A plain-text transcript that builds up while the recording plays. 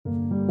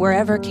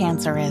Wherever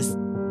cancer is,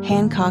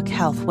 Hancock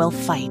Health will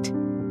fight.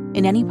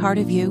 In any part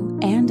of you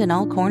and in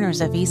all corners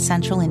of East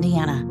Central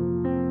Indiana.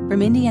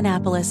 From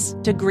Indianapolis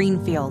to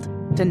Greenfield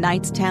to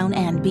Knightstown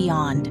and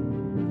beyond.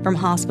 From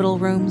hospital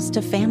rooms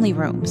to family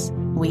rooms,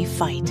 we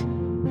fight.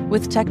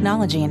 With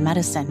technology and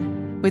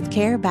medicine, with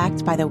care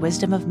backed by the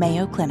wisdom of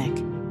Mayo Clinic.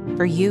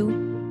 For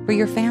you, for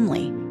your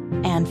family,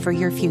 and for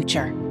your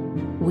future.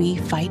 We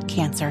fight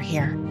cancer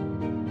here.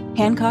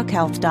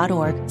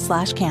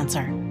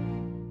 HancockHealth.org/cancer.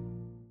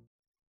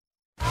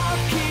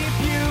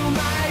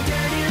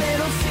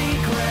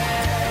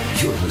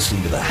 You're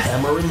listening to the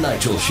Hammer and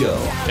Nigel Show.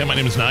 Yeah, my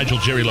name is Nigel.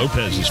 Jerry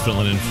Lopez is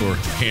filling in for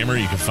Hammer.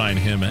 You can find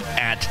him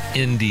at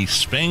Indy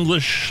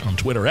Spanglish on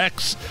Twitter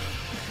X.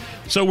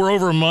 So we're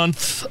over a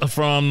month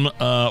from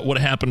what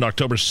happened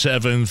October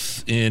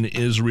 7th in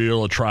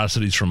Israel.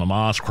 Atrocities from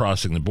Hamas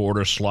crossing the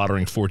border,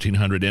 slaughtering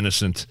 1,400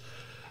 innocent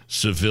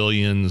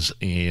civilians,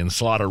 and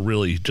slaughter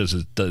really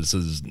just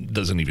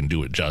doesn't even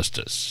do it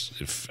justice.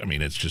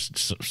 It's just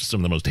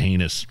some of the most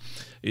heinous.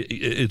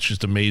 It's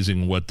just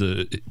amazing what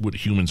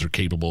humans are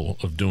capable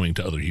of doing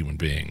to other human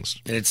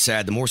beings. And it's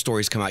sad. The more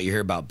stories come out, you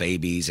hear about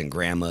babies and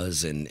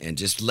grandmas and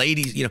just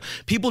ladies,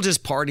 people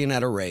just partying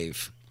at a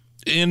rave.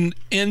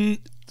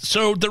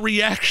 So the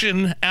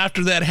reaction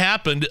after that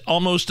happened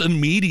almost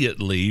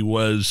immediately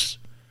was,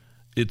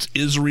 it's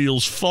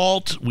Israel's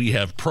fault. We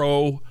have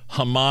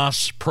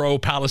pro-Hamas,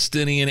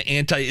 pro-Palestinian,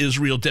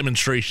 anti-Israel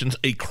demonstrations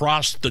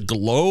across the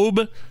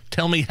globe.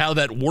 Tell me how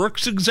that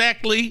works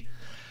exactly.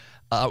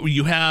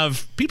 You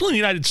have people in the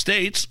United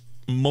States,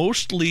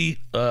 mostly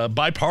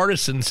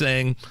bipartisan,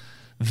 saying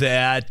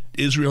that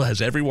Israel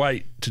has every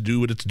right to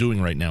do what it's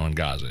doing right now in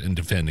Gaza and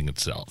defending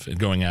itself and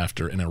going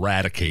after and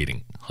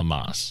eradicating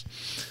Hamas.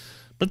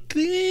 But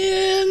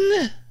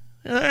then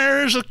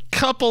there's a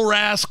couple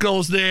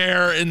rascals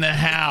there in the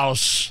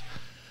House.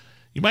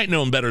 You might know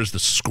them better as the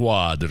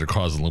Squad that are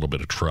causing a little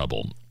bit of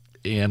trouble.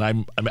 And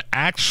I'm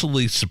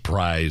actually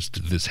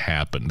surprised this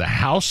happened. The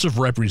House of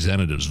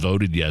Representatives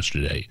voted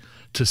yesterday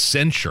to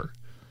censure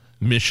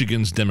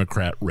Michigan's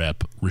Democrat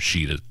rep,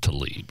 Rashida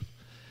Tlaib.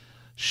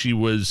 She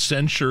was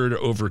censured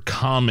over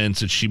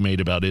comments that she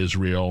made about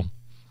Israel,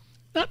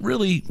 not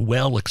really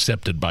well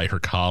accepted by her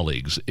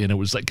colleagues, and it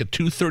was like a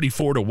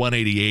 234 to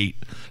 188.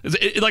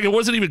 It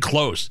wasn't even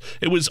close.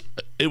 It was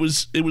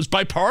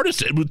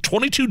bipartisan with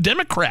 22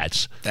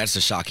 Democrats. That's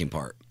the shocking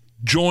part.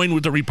 Join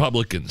with the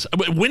Republicans.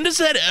 When does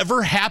that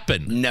ever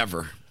happen?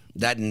 Never.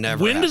 That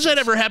never. When happens. does that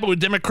ever happen with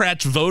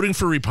Democrats voting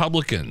for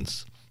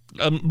Republicans?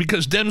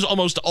 Because Dems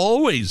almost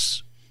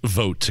always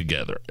vote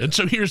together. And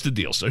so here's the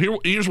deal. So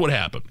here's what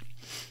happened.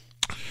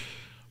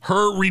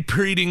 Her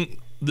repeating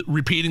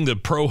the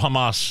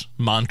pro-Hamas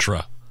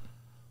mantra,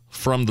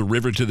 from the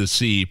river to the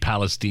sea,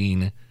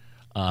 Palestine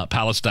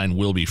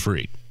will be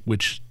free,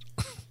 which,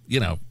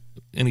 anybody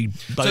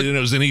who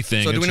knows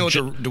anything. So do we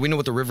know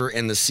what the river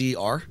and the sea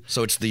are?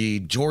 So it's the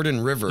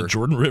Jordan River,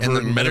 and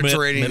the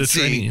Mediterranean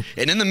Sea.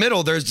 And in the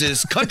middle, there's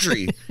this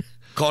country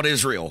called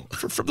Israel.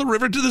 From the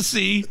river to the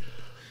sea,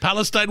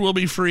 Palestine will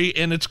be free,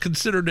 and it's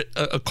considered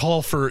a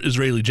call for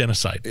Israeli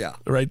genocide. Yeah.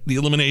 Right? The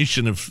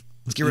elimination of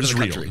get rid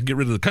Israel. of the country. Get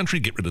rid of the country,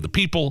 get rid of the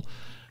people.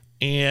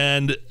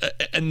 And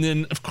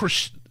then, of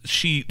course,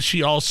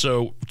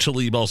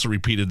 Tlaib also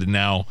repeated the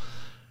now,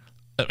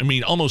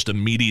 almost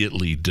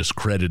immediately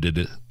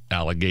discredited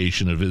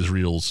allegation of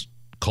Israel's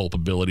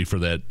culpability for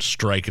that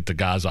strike at the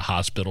Gaza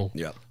hospital,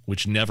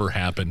 which never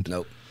happened.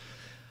 Nope.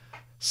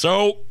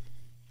 So,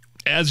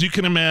 as you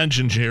can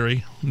imagine,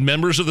 Jerry,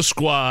 members of the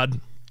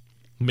Squad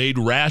made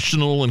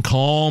rational and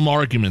calm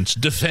arguments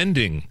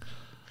defending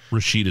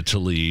Rashida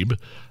Tlaib.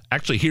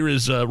 Actually, here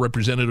is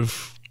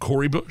Representative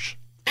Cori Bush.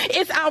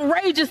 It's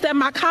outrageous that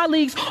my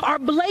colleagues are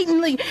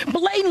blatantly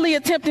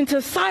attempting to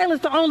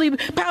silence the only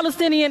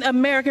Palestinian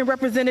American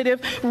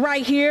representative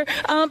right here.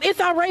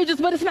 It's outrageous,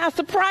 but it's not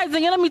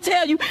surprising. And let me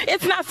tell you,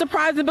 it's not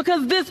surprising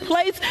because this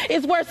place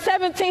is where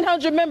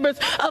 1,700 members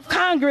of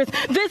Congress,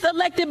 this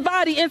elected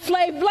body,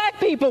 enslaved black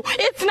people.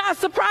 It's not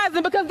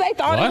surprising because they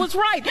thought it was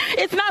right.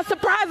 It's not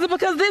surprising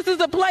because this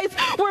is a place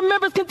where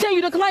members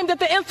continue to claim that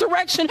the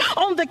insurrection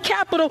on the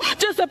Capitol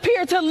just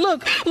appeared to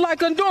look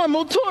like a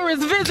normal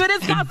tourist visit.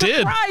 It's not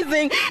surprising.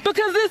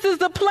 Because this is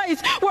the place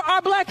where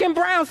our black and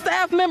brown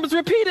staff members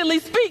repeatedly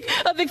speak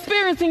of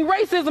experiencing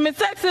racism and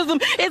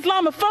sexism,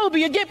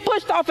 Islamophobia, get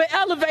pushed off of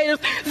elevators,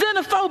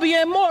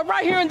 xenophobia, and more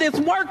right here in this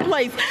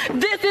workplace.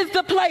 This is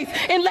the place.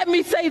 And let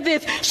me say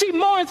this. She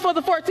mourns for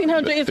the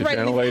 1,400 Israelis. The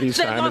gentlelady's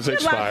time has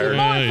expired. She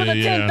mourns for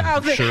the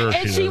 10,000. Sure,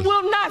 and she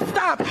will not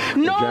stop.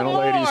 No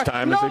gentlelady's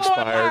time has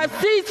expired.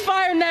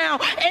 Ceasefire now.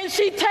 And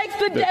she takes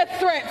the death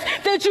threats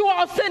that you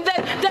all sent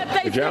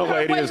that they The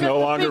gentlelady is no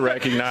longer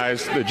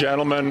recognized. The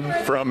gentleman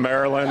from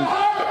Maryland.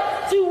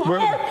 To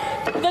her,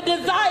 the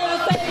desire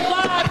to save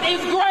lives is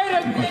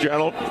greater.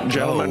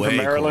 Gentleman from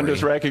Maryland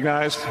is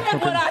recognized.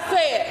 That's what I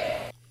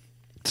said.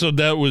 So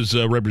that was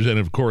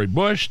Representative Cori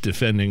Bush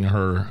defending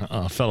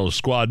her fellow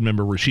Squad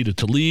member Rashida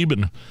Tlaib,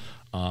 and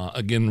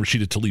Again,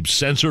 Rashida Tlaib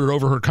censored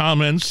over her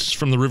comments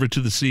from the river to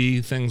the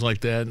sea, things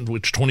like that,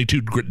 which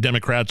 22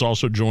 Democrats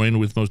also joined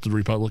with most of the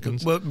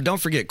Republicans. Well,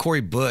 don't forget, Cori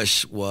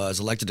Bush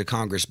was elected to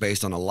Congress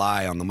based on a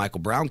lie on the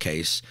Michael Brown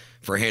case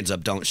for hands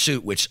up, don't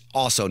shoot, which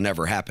also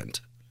never happened.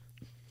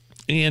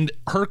 And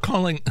her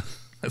calling,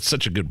 that's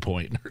such a good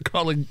point, her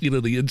calling,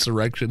 the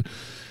insurrection,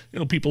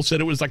 people said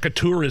it was like a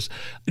tourist.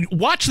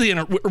 Watch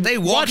the They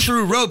walked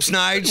through ropes,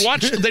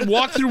 Nige. They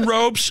walked through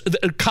ropes.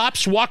 The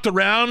cops walked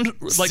around,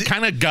 like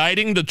kind of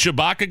guiding the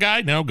Chewbacca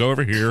guy. No, go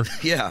over here.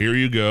 Yeah. Here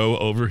you go,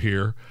 over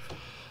here.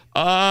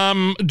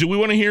 Do we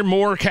want to hear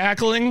more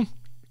cackling?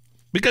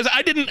 Because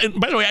by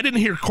the way, I didn't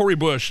hear Cori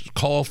Bush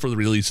call for the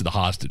release of the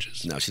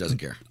hostages. No, she doesn't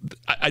care.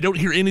 I don't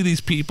hear any of these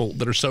people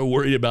that are so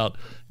worried about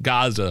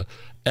Gaza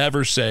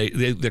ever say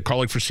they're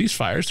calling for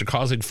ceasefires. They're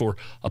calling for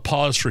a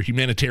pause for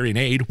humanitarian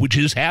aid, which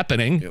is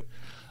happening. Yep.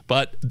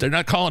 But they're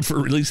not calling for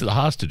a release of the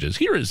hostages.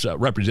 Here is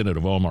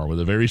Representative Omar with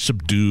a very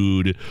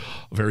subdued,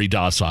 very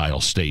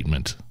docile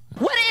statement.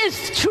 What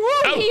is true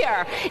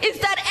here is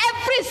that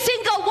every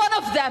single one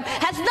of them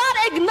has not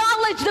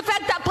acknowledged the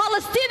fact that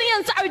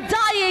Palestinians are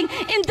dying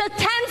in the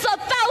tens of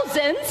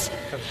thousands,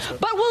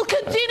 but will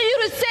continue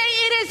to say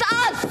it is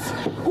us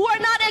who are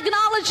not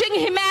acknowledging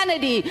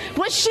humanity.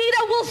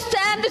 Rashida will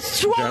stand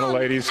strong.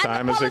 Gentlelady's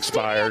time has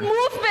expired. The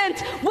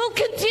movement will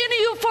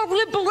continue for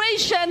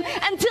liberation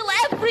until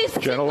every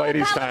single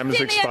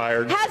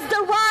Palestinian has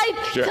the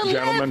right to live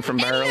Gentleman from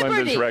Maryland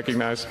liberty. is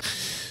recognized.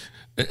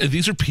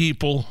 These are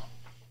people,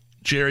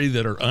 Jerry,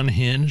 that are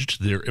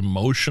unhinged. They're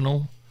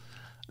emotional.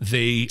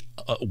 They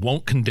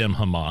won't condemn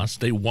Hamas.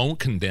 They won't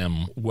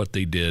condemn what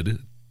they did.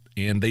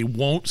 And they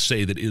won't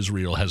say that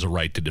Israel has a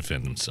right to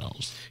defend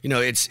themselves.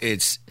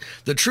 It's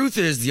the truth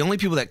is the only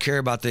people that care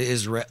about the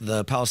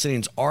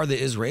Palestinians are the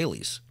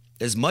Israelis.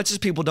 As much as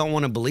people don't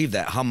want to believe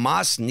that,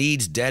 Hamas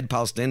needs dead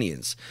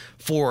Palestinians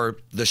for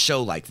the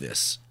show like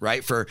this,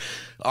 right? For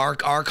our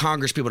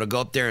Congress people to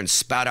go up there and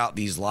spout out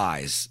these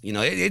lies.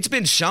 It's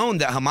been shown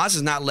that Hamas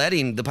is not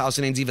letting the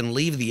Palestinians even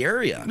leave the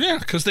area. Yeah,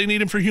 because they need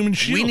them for human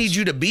shields. We need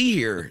you to be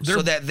here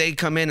so that they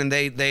come in and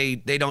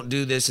they don't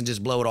do this and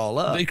just blow it all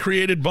up. They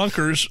created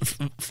bunkers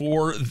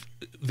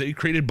They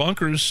created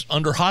bunkers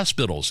under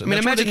hospitals. And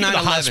imagine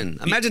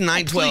 9/11. Imagine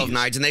 9/12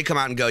 nights, and they come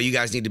out and go, you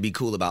guys need to be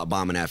cool about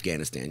bombing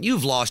Afghanistan.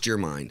 You've lost your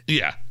mind.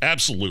 Yeah,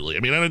 absolutely.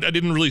 I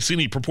didn't really see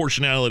any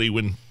proportionality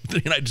when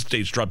the United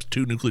States drops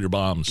 2 nuclear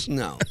bombs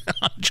on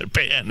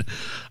Japan.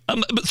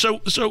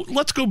 So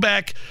let's go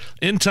back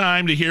in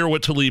time to hear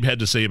what Tlaib had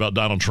to say about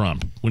Donald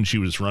Trump when she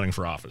was running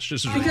for office.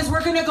 Because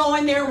we're going to go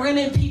in there, we're going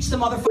to impeach the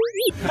motherfucker.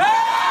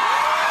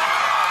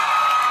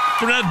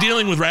 We're not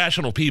dealing with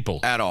rational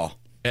people. At all.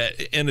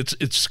 And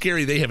it's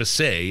scary. They have a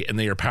say, and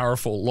they are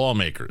powerful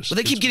lawmakers. But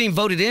they keep getting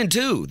voted in,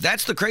 too.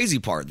 That's the crazy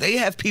part. They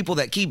have people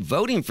that keep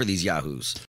voting for these yahoos.